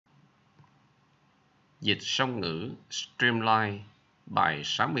Dịch Song Ngữ Streamline bài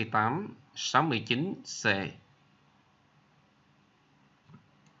 68, 69C.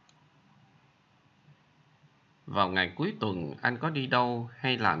 Vào ngày cuối tuần anh có đi đâu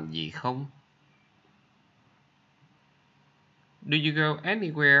hay làm gì không? Do you go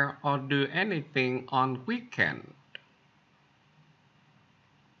anywhere or do anything on weekend?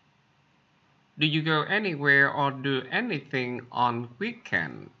 Do you go anywhere or do anything on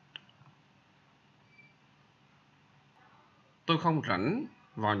weekend? Tôi không rảnh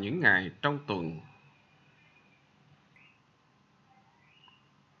vào những ngày trong tuần.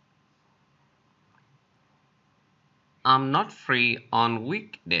 I'm not free on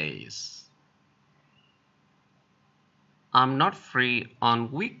weekdays. I'm not free on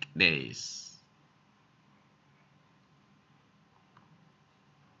weekdays.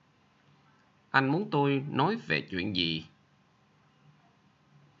 Anh muốn tôi nói về chuyện gì?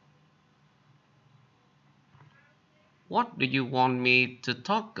 What do you want me to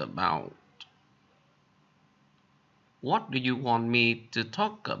talk about? What do you want me to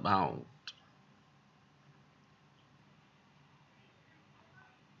talk about?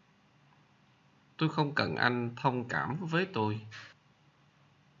 Tôi không cần anh thông cảm với tôi.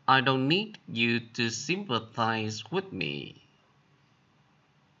 I don't need you to sympathize with me.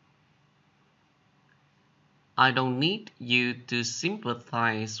 I don't need you to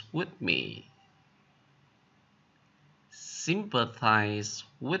sympathize with me. Sympathize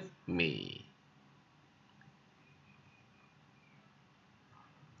with me.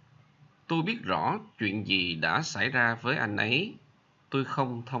 Tôi biết rõ chuyện gì đã xảy ra với anh ấy. Tôi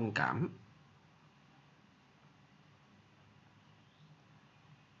không thông cảm.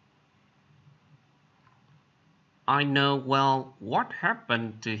 I know well what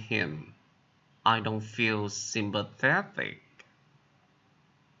happened to him. I don't feel sympathetic.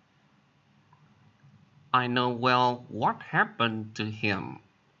 I know well what happened to him.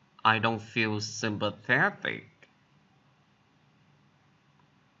 I don't feel sympathetic.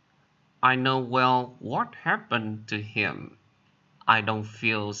 I know well what happened to him. I don't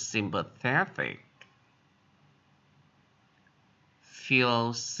feel sympathetic.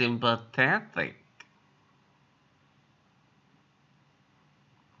 Feel sympathetic.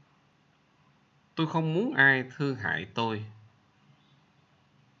 Tôi không muốn ai thương hại tôi.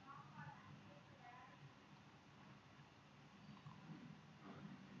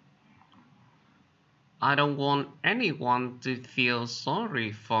 I don't want anyone to feel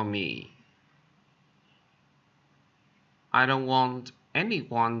sorry for me. I don't want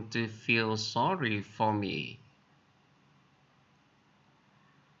anyone to feel sorry for me.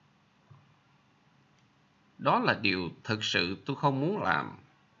 Đó là điều thực sự tôi không muốn làm.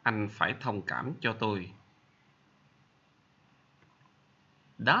 Anh phải thông cảm cho tôi.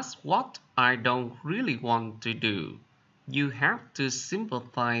 That's what I don't really want to do. You have to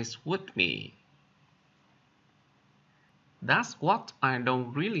sympathize with me. That's what I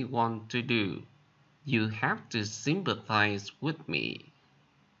don't really want to do. You have to sympathize with me.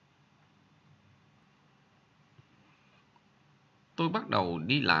 Tôi bắt đầu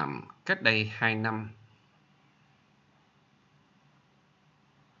đi làm cách đây 2 năm.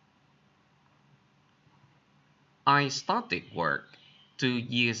 I started work 2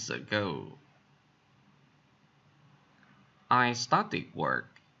 years ago. I started work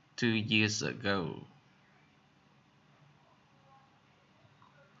 2 years ago.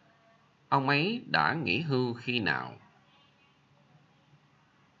 Ông ấy đã nghỉ hưu khi nào?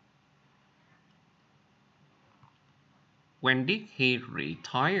 When did he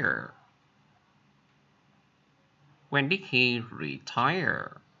retire? When did he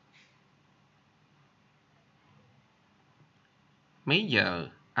retire? Mấy giờ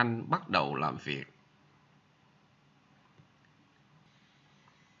anh bắt đầu làm việc?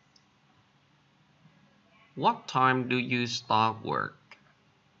 What time do you start work?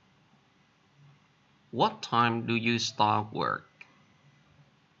 What time do you start work?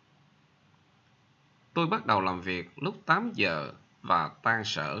 Tôi bắt đầu làm việc lúc 8 giờ và tan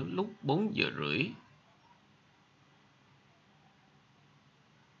sở lúc 4 giờ rưỡi.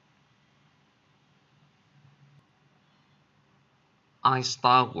 I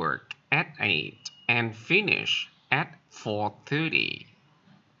start work at 8 and finish at 4:30.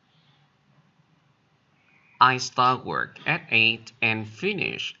 I start work at 8 and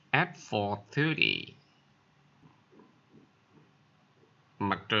finish at 4:30.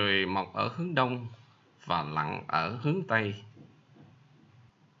 Mặt trời mọc ở hướng đông và lặn ở hướng tây.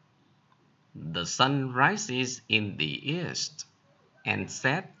 The sun rises in the east and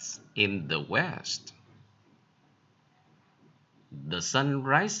sets in the west. The sun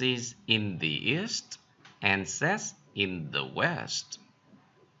rises in the east and sets in the West.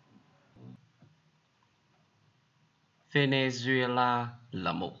 Venezuela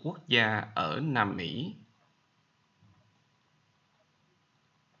là một quốc gia ở Nam Mỹ.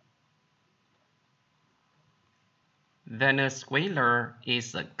 Venezuela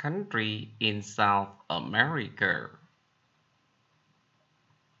is a country in South America.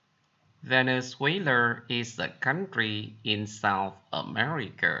 Venezuela is a country in South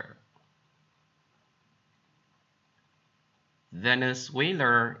America.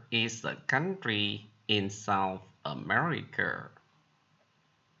 Venezuela is a country in South America.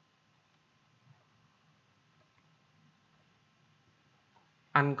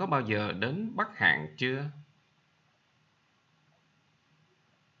 Anh có bao giờ đến Bắc Hàn chưa?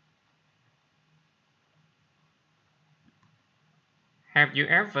 Have you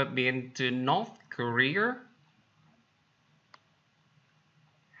ever been to North Korea?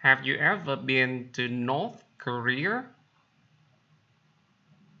 Have you ever been to North Korea?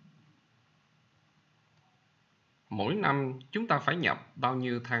 Mỗi năm chúng ta phải nhập bao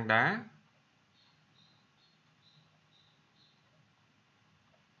nhiêu than đá?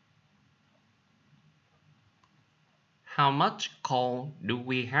 How much coal do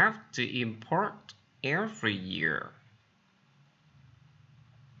we have to import every year?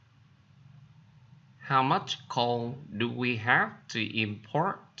 How much coal do we have to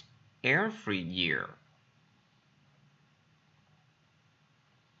import every year?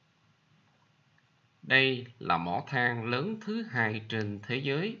 Đây là mỏ than lớn thứ hai trên thế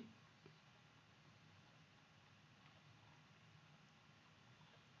giới.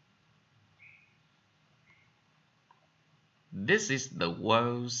 This is the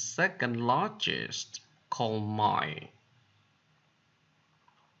world's second largest coal mine.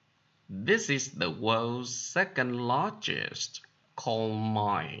 This is the world's second largest coal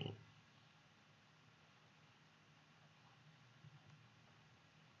mine.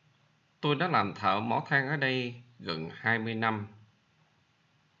 Tôi đã làm thợ mỏ than ở đây gần 20 năm.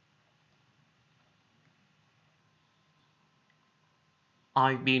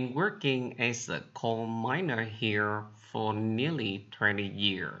 I've been working as a coal miner here for nearly 20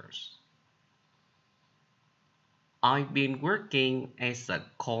 years. I've been working as a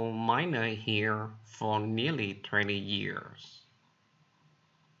coal miner here for nearly 20 years.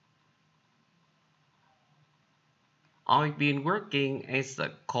 I've been working as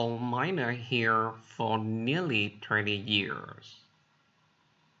a coal miner here for nearly 20 years.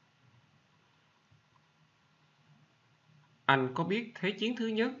 Anh có biết Thế chiến thứ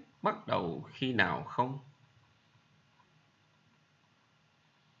nhất bắt đầu khi nào không?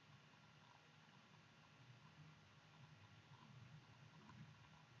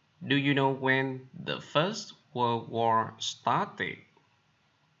 Do you know when the First World War started?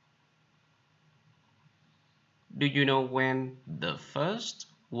 Do you know when the First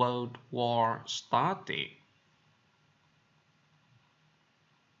World War started?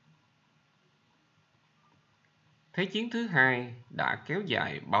 Thế chiến thứ hai đã kéo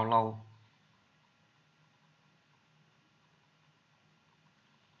dài bao lâu?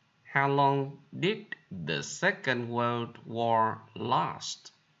 How long did the Second World War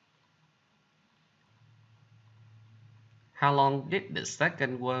last? How long did the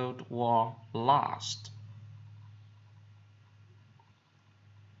Second World War last?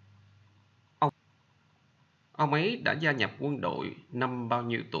 Ông ấy đã gia nhập quân đội năm bao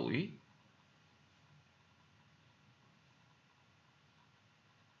nhiêu tuổi?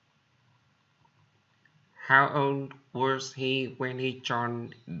 How old was he when he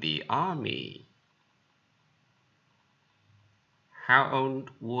joined the army? How old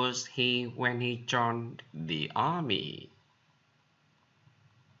was he when he joined the army?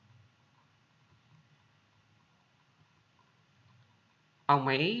 Ông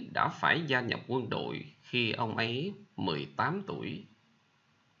ấy đã phải gia nhập quân đội khi ông ấy 18 tuổi.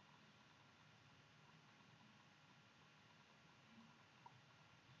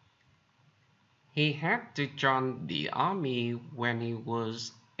 He had to join the army when he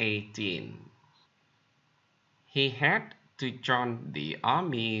was 18. He had to join the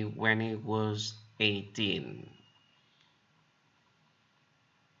army when he was 18.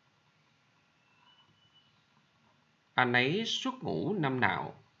 Anh ấy xuất ngũ năm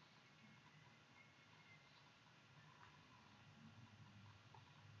nào?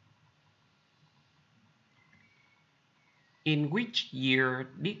 In which year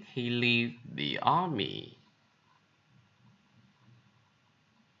did he leave the army?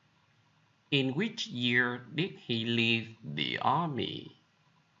 In which year did he leave the army?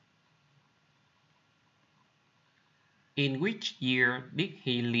 In which year did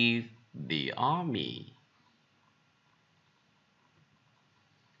he leave the army?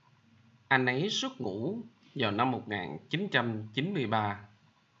 Anh ấy xuất ngũ vào năm 1993.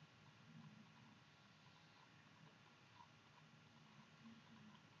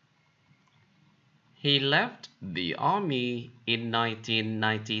 He left the army in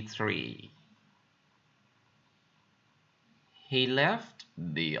 1993. He left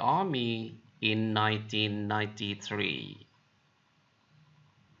the army in 1993.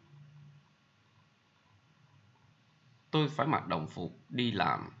 Tôi phải mặc đồng phục đi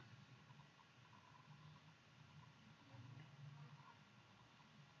làm.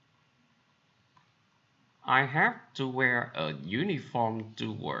 I have to wear a uniform to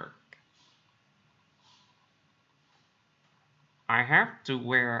work. I have to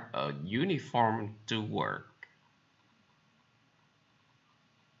wear a uniform to work.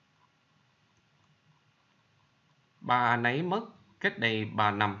 Ba anh ấy mất cách đây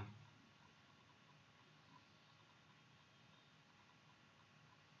 3 năm.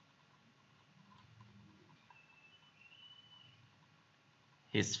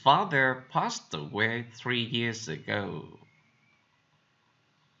 His father passed away 3 years ago.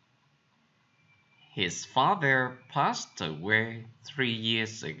 His father passed away 3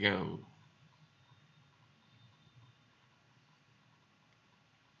 years ago.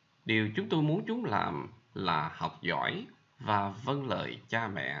 Điều chúng tôi muốn chúng làm là học giỏi và vâng lời cha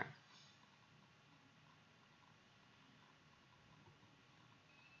mẹ.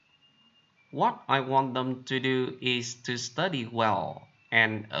 What I want them to do is to study well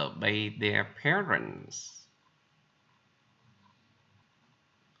and obey their parents.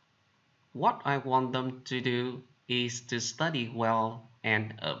 What I want them to do is to study well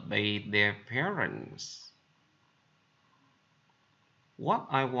and obey their parents. What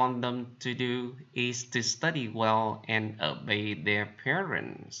I want them to do is to study well and obey their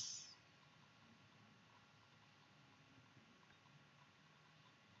parents.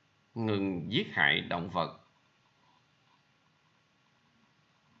 Ngừng giết hại động vật.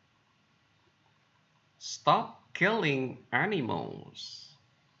 Stop killing animals.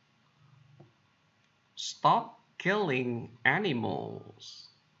 Stop killing animals.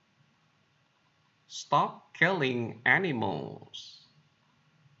 Stop killing animals.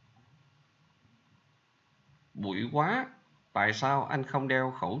 Bụi quá, tại sao anh không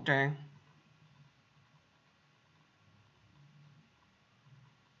đeo khẩu trang?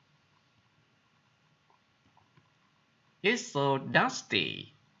 It's so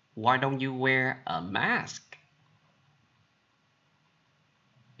dusty. Why don't you wear a mask?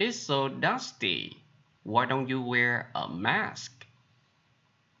 It's so dusty. Why don't you wear a mask?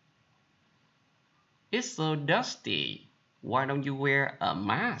 It's so dusty. Why don't you wear a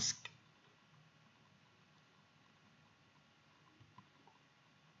mask?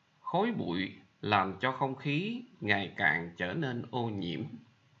 Khói bụi làm cho không khí ngày càng trở nên ô nhiễm.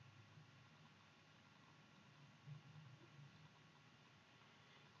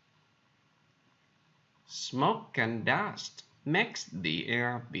 Smoke and dust makes the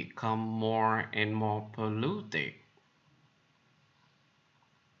air become more and more polluted.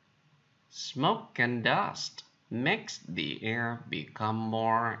 Smoke and dust makes the air become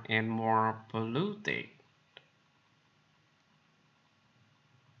more and more polluted.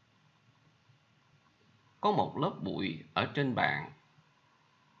 Có một lớp bụi ở trên bàn.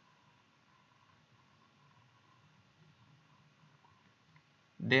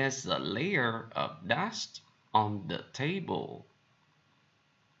 There's a layer of dust on the table.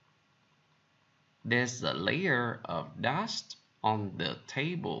 There's a layer of dust on the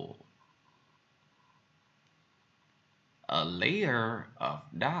table. A layer of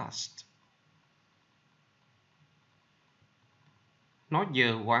dust. Nó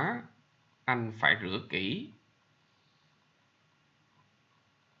dơ quá, anh phải rửa kỹ.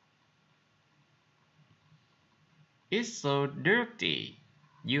 It's so dirty.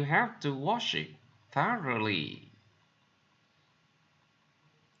 You have to wash it thoroughly.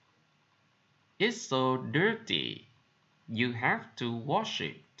 It's so dirty. You have to wash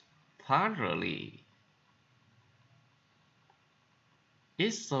it thoroughly.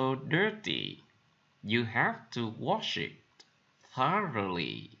 It's so dirty. You have to wash it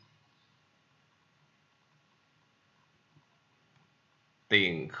thoroughly.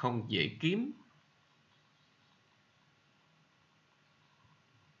 Tiền không dễ kiếm.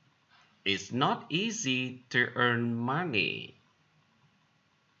 It's not easy to earn money.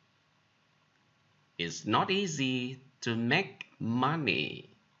 It's not easy to make money.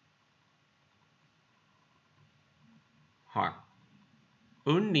 Hoặc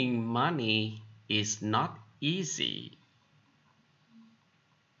earning money is not easy.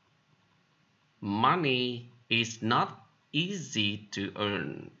 Money is not easy to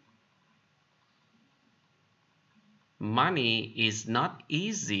earn. Money is not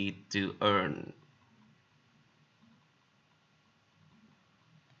easy to earn.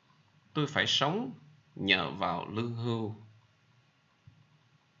 Tôi phải sống nhờ vào lương hưu.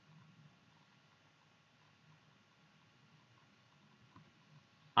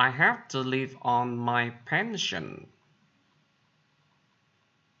 I have to live on my pension.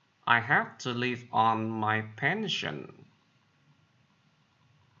 I have to live on my pension.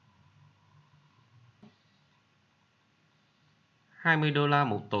 $20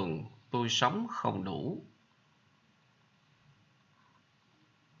 một tuần, tôi sống không đủ.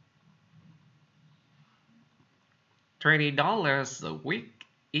 $20 a week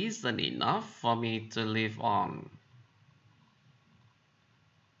isn't enough for me to live on.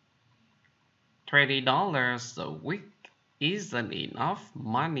 $20 a week isn't enough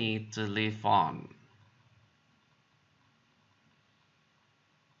money to live on.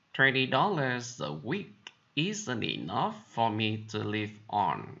 $20 a week isn't enough for me to live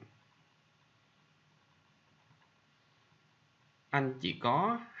on. Anh chỉ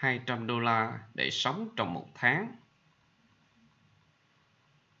có $200 để sống trong một tháng.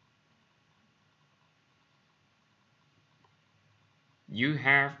 You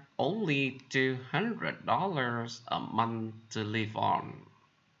have only $200 a month to live on.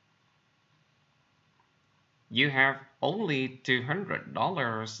 You have only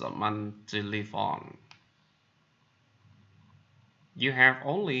 $200 a month to live on. You have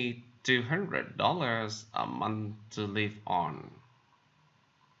only $200 a month to live on.